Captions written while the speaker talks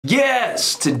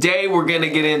Yes! Today we're going to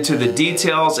get into the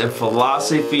details and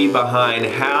philosophy behind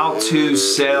how to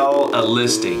sell a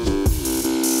listing.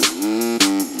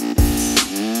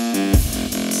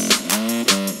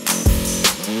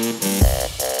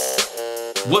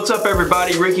 What's up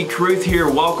everybody, Ricky Carruth here.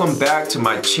 Welcome back to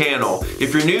my channel.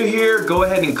 If you're new here, go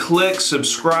ahead and click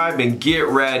subscribe and get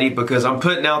ready because I'm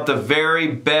putting out the very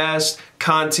best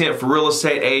content for real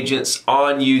estate agents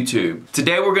on YouTube.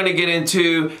 Today we're going to get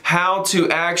into how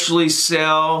to actually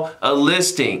sell a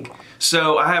listing.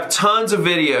 So I have tons of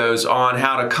videos on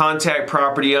how to contact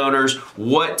property owners,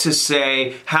 what to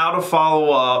say, how to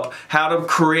follow up, how to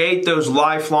create those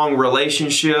lifelong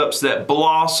relationships that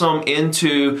blossom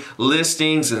into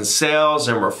listings and sales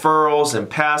and referrals and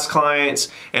past clients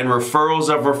and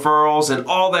referrals of referrals and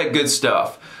all that good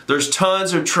stuff. There's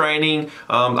tons of training.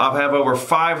 I have over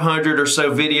 500 or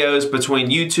so videos between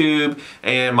YouTube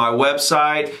and my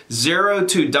website.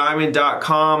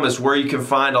 0to-diamond.com is where you can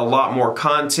find a lot more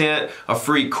content, a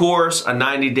free course, a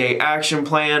 90-day action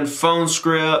plan, phone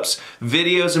scripts,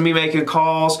 videos of me making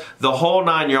calls, the whole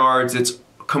 9 yards. It's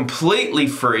completely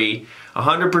free.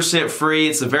 100% free.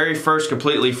 It's the very first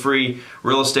completely free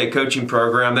real estate coaching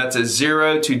program. That's at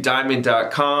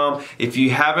 0to-diamond.com. If you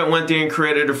haven't went there and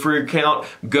created a free account,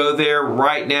 go there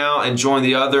right now and join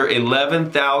the other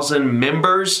 11,000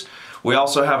 members. We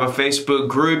also have a Facebook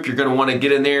group. You're going to want to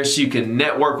get in there so you can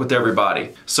network with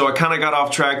everybody. So I kind of got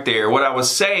off track there. What I was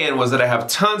saying was that I have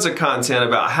tons of content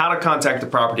about how to contact the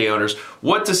property owners,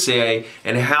 what to say,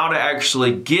 and how to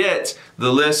actually get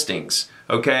the listings.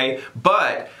 Okay,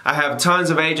 but I have tons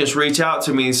of agents reach out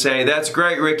to me and say, that's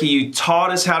great, Ricky, you taught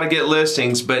us how to get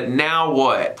listings, but now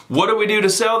what? What do we do to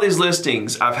sell these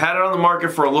listings? I've had it on the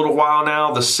market for a little while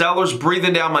now. The seller's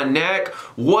breathing down my neck.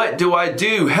 What do I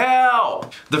do?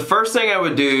 Help! The first thing I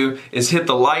would do is hit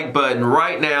the like button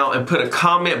right now and put a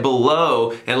comment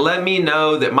below and let me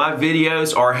know that my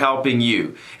videos are helping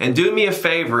you. And do me a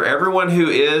favor, everyone who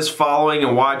is following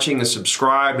and watching and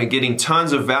subscribed and getting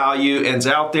tons of value and is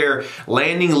out there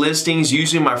landing listings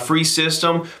using my free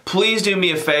system, please do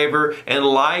me a favor and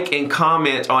like and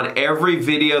comment on every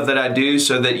video that I do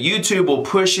so that YouTube will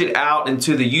push it out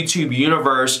into the YouTube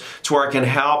universe to where I can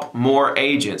help more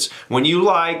agents. When you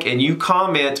like and you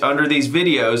comment under these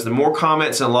videos, the more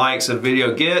comments and likes a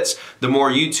video gets, the more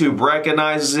YouTube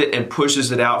recognizes it and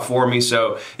pushes it out for me.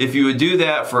 So if you would do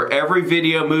that for every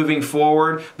video moving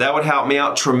forward, that would help me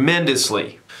out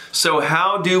tremendously. So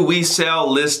how do we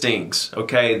sell listings?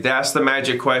 Okay, that's the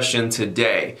magic question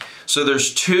today. So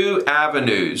there's two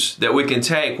avenues that we can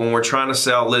take when we're trying to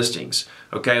sell listings.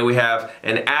 Okay, we have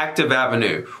an active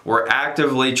avenue. We're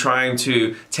actively trying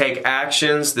to take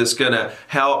actions that's going to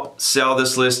help sell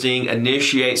this listing,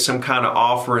 initiate some kind of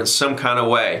offer in some kind of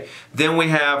way. Then we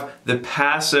have the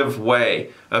passive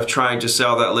way of trying to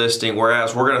sell that listing,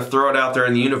 whereas we're going to throw it out there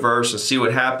in the universe and see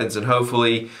what happens and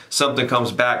hopefully something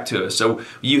comes back to us. So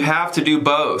you have to do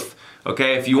both.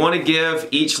 Okay, if you want to give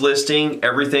each listing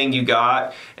everything you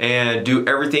got and do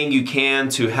everything you can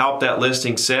to help that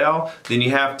listing sell, then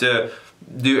you have to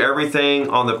do everything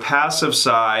on the passive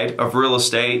side of real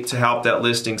estate to help that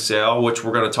listing sell, which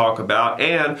we're going to talk about,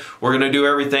 and we're going to do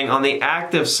everything on the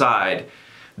active side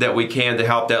that we can to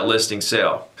help that listing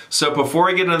sell. So before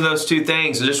I get into those two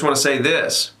things, I just want to say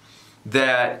this,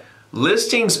 that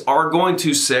listings are going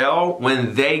to sell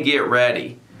when they get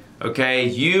ready. Okay,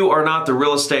 you are not the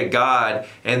real estate god,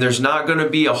 and there's not going to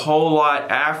be a whole lot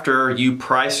after you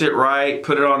price it right,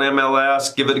 put it on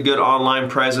MLS, give it a good online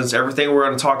presence, everything we're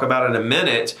going to talk about in a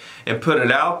minute, and put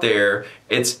it out there.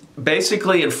 It's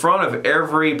basically in front of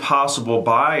every possible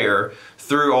buyer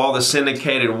through all the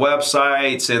syndicated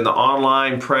websites and the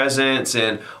online presence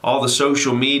and all the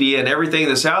social media and everything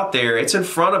that's out there. It's in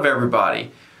front of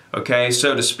everybody. Okay,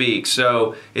 so to speak.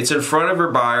 So it's in front of your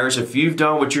buyers. If you've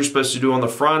done what you're supposed to do on the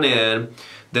front end,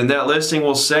 then that listing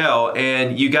will sell,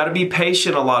 and you got to be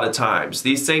patient a lot of times.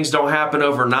 These things don't happen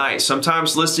overnight.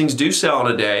 Sometimes listings do sell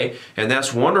in a day, and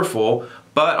that's wonderful,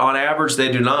 but on average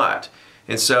they do not.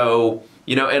 And so,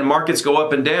 you know, and markets go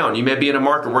up and down. You may be in a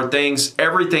market where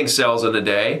everything sells in a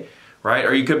day, right?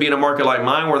 Or you could be in a market like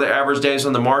mine where the average days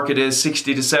on the market is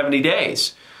 60 to 70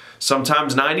 days.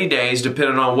 Sometimes 90 days,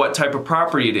 depending on what type of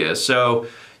property it is. So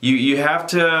you have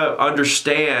to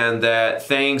understand that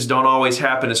things don't always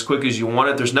happen as quick as you want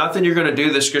it. There's nothing you're going to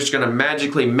do that's just going to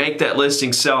magically make that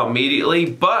listing sell immediately,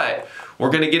 but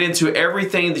we're going to get into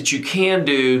everything that you can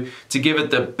do to give it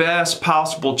the best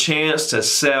possible chance to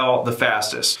sell the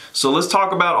fastest. So let's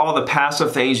talk about all the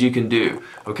passive things you can do.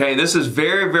 Okay, this is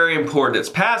very, very important. It's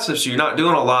passive, so you're not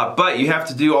doing a lot, but you have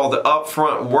to do all the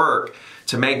upfront work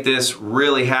to make this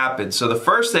really happen. So the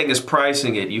first thing is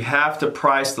pricing it. You have to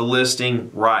price the listing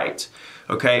right.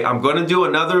 Okay, I'm going to do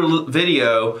another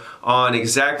video on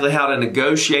exactly how to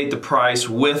negotiate the price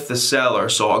with the seller.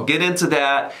 So I'll get into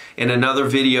that in another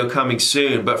video coming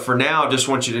soon. But for now, I just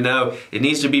want you to know it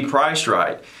needs to be priced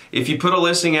right. If you put a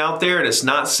listing out there and it's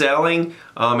not selling,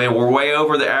 and we're way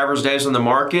over the average days on the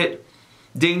market,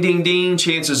 ding, ding, ding,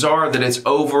 chances are that it's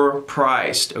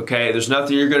overpriced, okay? There's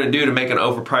nothing you're gonna do to make an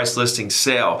overpriced listing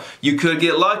sell. You could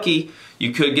get lucky.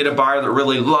 You could get a buyer that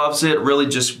really loves it, really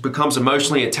just becomes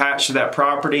emotionally attached to that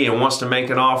property and wants to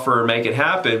make an offer and make it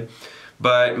happen.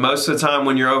 But most of the time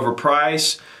when you're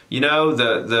overpriced, you know,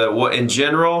 what in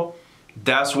general,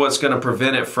 that's what's going to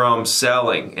prevent it from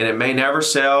selling. And it may never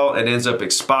sell. It ends up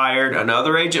expired.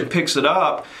 Another agent picks it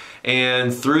up,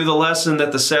 and through the lesson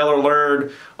that the seller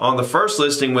learned on the first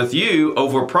listing with you,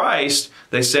 overpriced,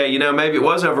 they say, you know, maybe it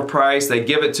was overpriced. They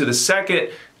give it to the second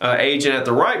agent at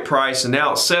the right price, and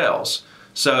now it sells.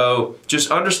 So just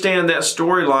understand that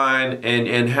storyline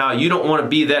and how you don't want to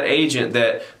be that agent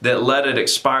that let it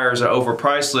expire as an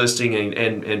overpriced listing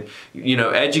and you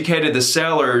know, educated the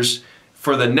sellers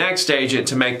for the next agent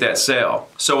to make that sale.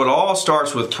 So it all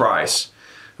starts with price.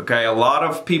 Okay, a lot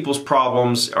of people's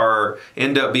problems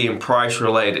end up being price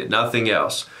related, nothing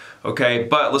else. Okay,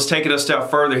 but let's take it a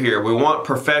step further here. We want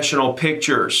professional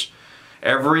pictures.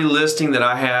 Every listing that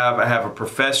I have a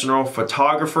professional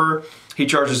photographer. He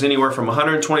charges anywhere from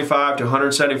 $125 to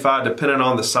 $175 depending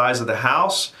on the size of the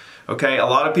house. Okay, a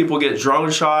lot of people get drone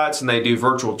shots and they do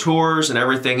virtual tours and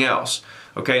everything else.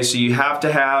 Okay, so you have to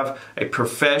have a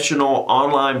professional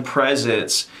online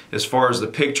presence as far as the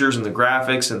pictures and the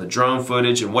graphics and the drone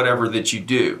footage and whatever that you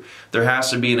do. There has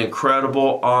to be an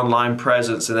incredible online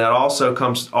presence, and that also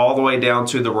comes all the way down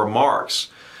to the remarks.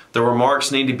 The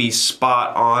remarks need to be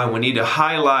spot on. We need to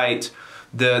highlight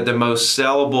the most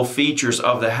sellable features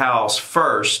of the house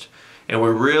first, and we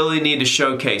really need to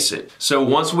showcase it. So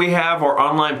once we have our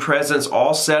online presence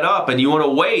all set up, and you want to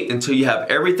wait until you have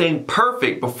everything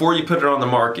perfect before you put it on the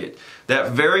market.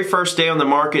 That very first day on the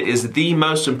market is the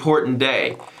most important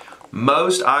day.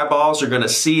 Most eyeballs are going to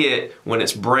see it when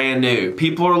it's brand new.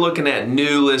 People are looking at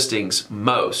new listings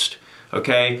most.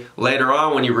 Okay, later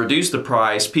on when you reduce the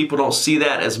price, people don't see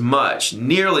that as much,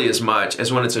 nearly as much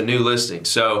as when it's a new listing.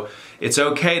 So it's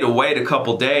okay to wait a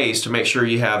couple days to make sure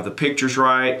you have the pictures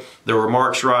right, the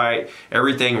remarks right,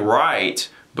 everything right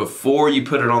before you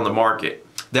put it on the market.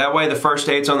 That way the first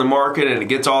day it's on the market and it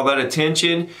gets all that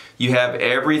attention, you have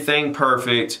everything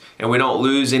perfect and we don't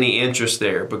lose any interest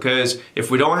there. Because if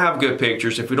we don't have good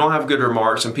pictures, if we don't have good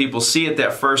remarks, and people see it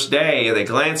that first day and they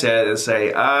glance at it and say,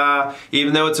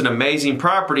 even though it's an amazing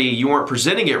property, you weren't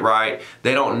presenting it right,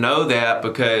 they don't know that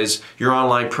because your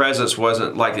online presence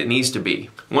wasn't like it needs to be.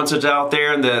 Once it's out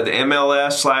there in the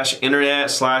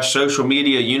MLS/internet/social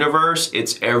media universe,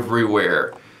 it's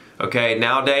everywhere. Okay,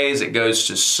 nowadays it goes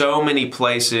to so many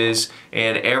places,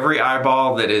 and every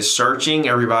eyeball that is searching,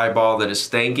 every eyeball that is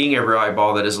thinking, every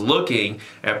eyeball that is looking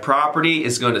at property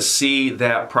is going to see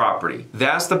that property.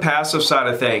 That's the passive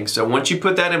side of things. So once you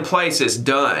put that in place, it's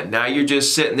done. Now you're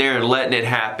just sitting there and letting it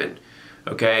happen.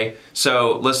 Okay,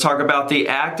 so let's talk about the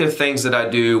active things that I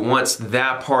do once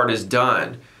that part is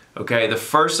done. Okay, the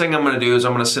first thing I'm going to do is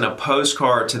I'm going to send a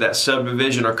postcard to that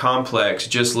subdivision or complex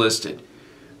just listed.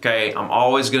 Okay, I'm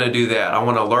always going to do that. I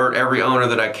want to alert every owner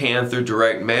that I can through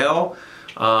direct mail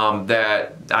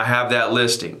that I have that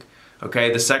listing.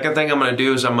 Okay, the second thing I'm going to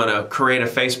do is I'm going to create a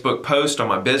Facebook post on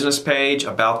my business page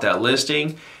about that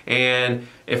listing. And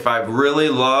if I really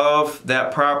love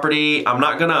that property, I'm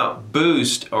not going to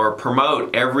boost or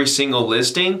promote every single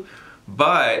listing,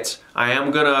 but I am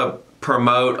going to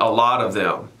promote a lot of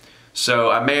them.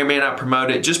 So I may or may not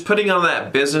promote it. Just putting on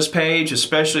that business page,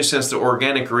 especially since the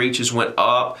organic reaches went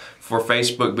up for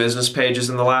Facebook business pages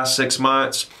in the last 6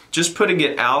 months, just putting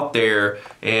it out there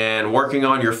and working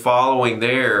on your following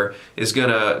there is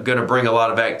gonna bring a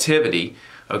lot of activity.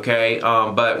 Okay,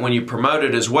 but when you promote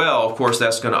it as well, of course,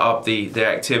 that's going to up the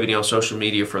activity on social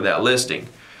media for that listing.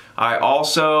 I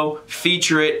also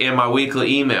feature it in my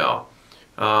weekly email.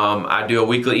 I do a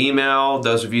weekly email.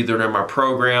 Those of you that are in my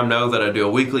program know that I do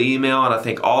a weekly email, and I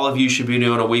think all of you should be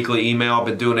doing a weekly email. I've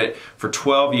been doing it for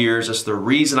 12 years. That's the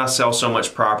reason I sell so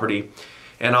much property.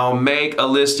 And I'll make a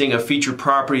listing of featured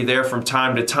property there from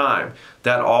time to time.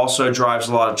 That also drives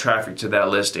a lot of traffic to that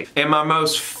listing. And my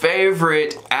most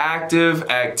favorite active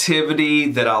activity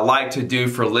that I like to do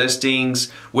for listings,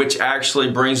 which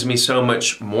actually brings me so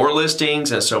much more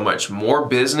listings and so much more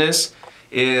business,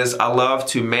 is I love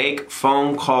to make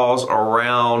phone calls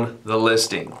around the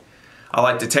listing. I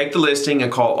like to take the listing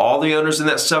and call all the owners in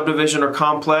that subdivision or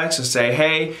complex and say,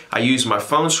 hey, I use my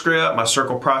phone script, my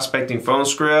circle prospecting phone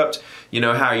script. You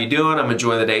know, how are you doing? I'm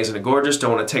enjoying the days in the gorgeous.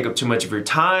 Don't want to take up too much of your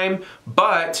time,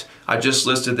 but I just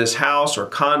listed this house or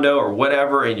condo or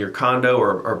whatever in your condo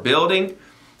or building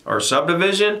or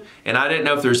subdivision, and I didn't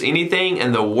know if there's anything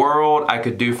in the world I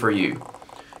could do for you.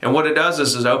 And what it does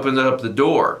is it opens up the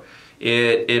door.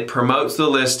 It promotes the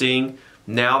listing.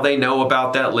 Now they know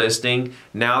about that listing.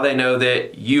 Now they know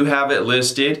that you have it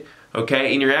listed,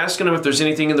 okay? And you're asking them if there's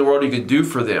anything in the world you could do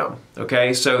for them,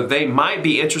 okay? So they might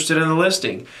be interested in the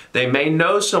listing. They may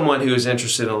know someone who is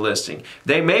interested in a listing.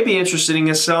 They may be interested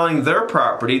in selling their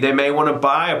property. They may want to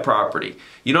buy a property.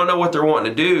 You don't know what they're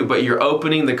wanting to do, but you're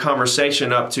opening the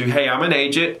conversation up to, hey, I'm an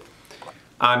agent.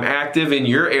 I'm active in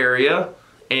your area,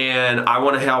 and I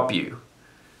want to help you.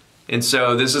 And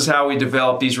so this is how we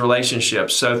develop these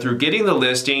relationships. So through getting the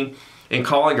listing and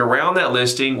calling around that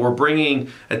listing, we're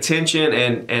bringing attention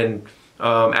and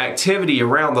activity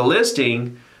around the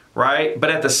listing, right? But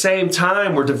at the same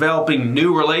time, we're developing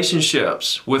new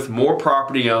relationships with more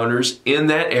property owners in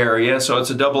that area. So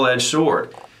it's a double-edged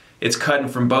sword. It's cutting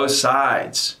from both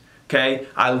sides, okay?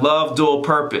 I love dual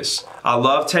purpose. I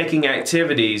love taking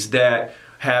activities that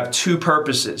have two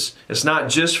purposes. It's not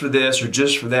just for this or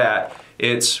just for that.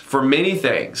 It's for many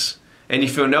things. And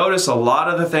if you'll notice, a lot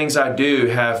of the things I do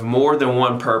have more than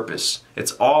one purpose.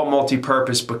 It's all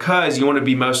multi-purpose because you want to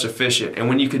be most efficient. And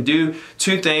when you can do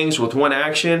two things with one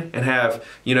action and have,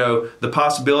 you know, the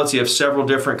possibility of several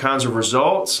different kinds of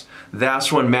results,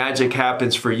 that's when magic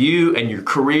happens for you and your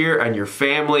career and your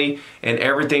family, and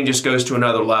everything just goes to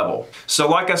another level. So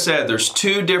like I said, there's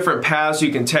two different paths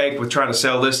you can take with trying to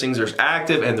sell listings. There's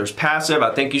active and there's passive.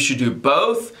 I think you should do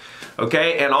both.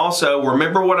 Okay, and also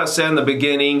remember what I said in the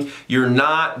beginning, you're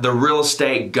not the real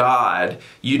estate god.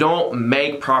 You don't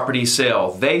make properties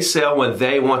sell. They sell when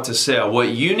they want to sell. What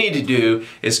you need to do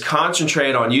is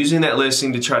concentrate on using that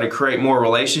listing to try to create more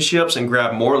relationships and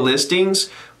grab more listings.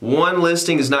 One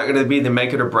listing is not going to be the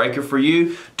make it or break it for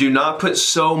you. Do not put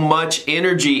so much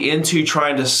energy into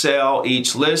trying to sell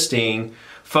each listing.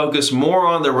 Focus more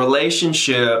on the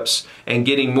relationships and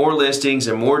getting more listings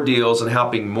and more deals and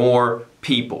helping more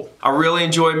people. I really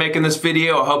enjoyed making this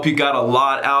video. I hope you got a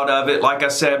lot out of it. Like I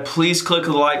said, please click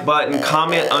the like button,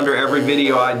 comment under every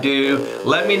video I do.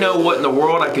 Let me know what in the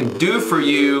world I can do for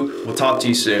you. We'll talk to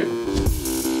you soon.